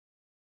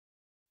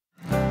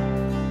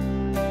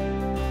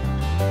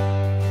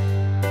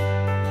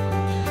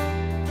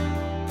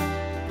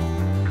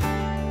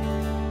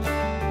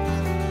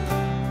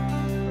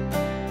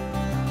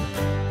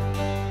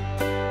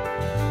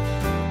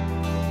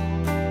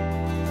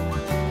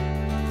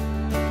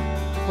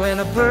When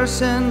a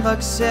person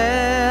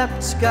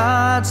accepts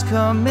God's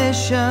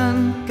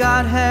commission,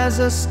 God has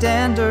a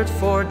standard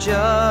for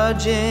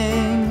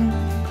judging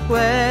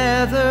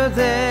whether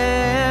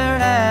their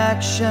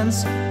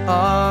actions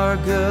are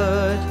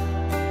good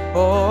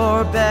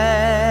or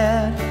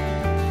bad,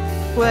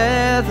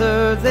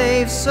 whether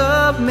they've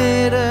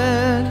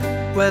submitted,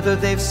 whether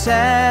they've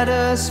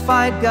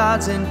satisfied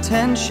God's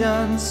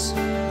intentions,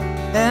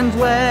 and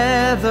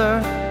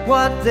whether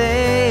what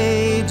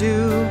they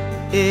do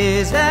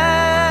is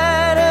adequate.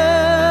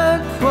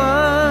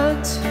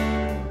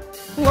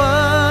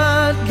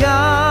 What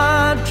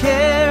God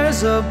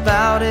cares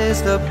about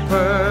is the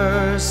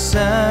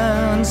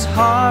person's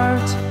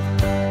heart,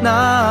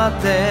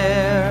 not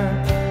their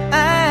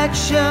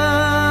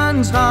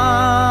actions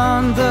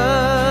on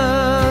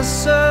the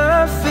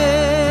surface.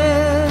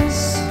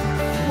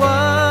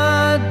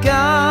 What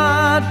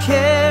God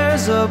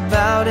cares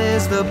about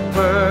is the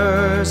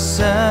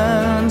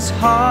person's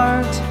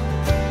heart,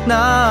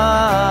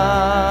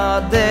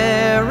 not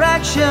their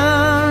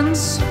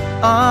actions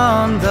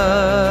on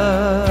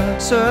the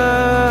surface.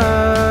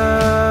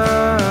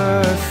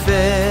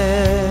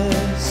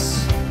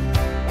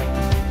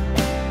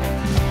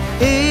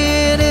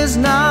 It is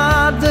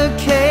not the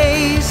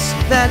case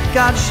that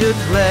God should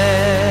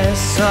bless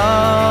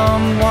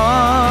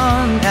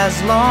someone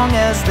as long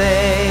as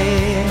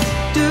they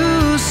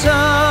do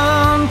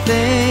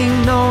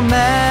something, no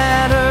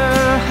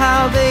matter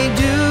how they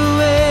do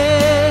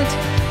it.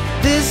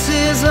 This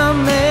is a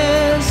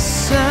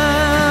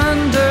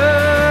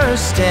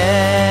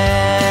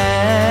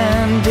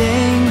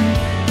misunderstanding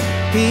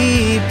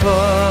people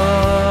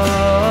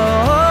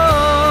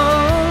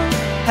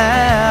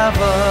have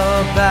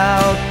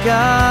about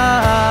God.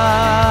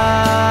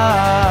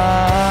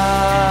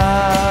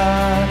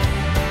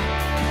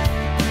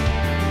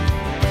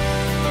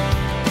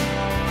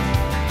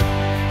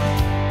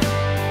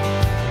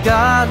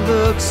 God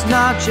looks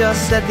not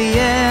just at the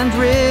end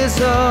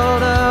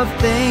result of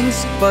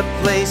things, but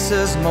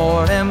places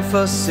more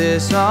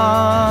emphasis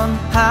on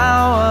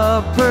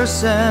how a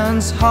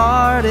person's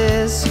heart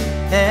is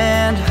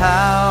and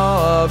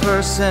how a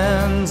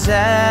person's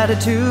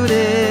attitude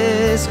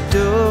is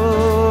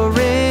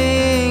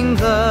during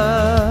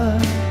the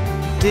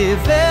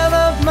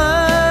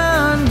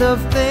development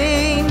of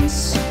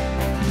things.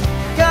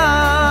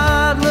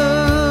 God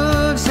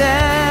looks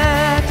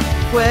at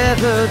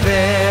whether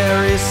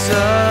there is submission,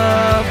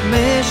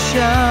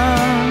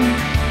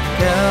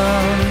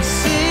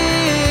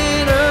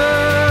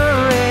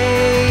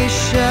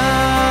 consideration,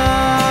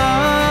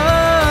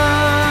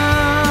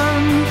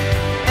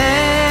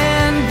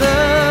 and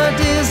the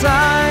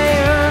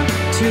desire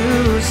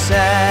to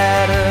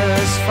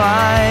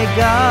satisfy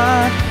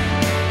God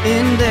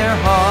in their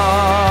heart.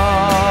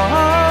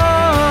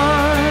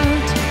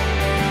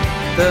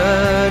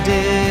 The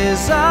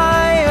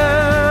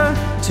desire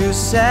to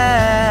satisfy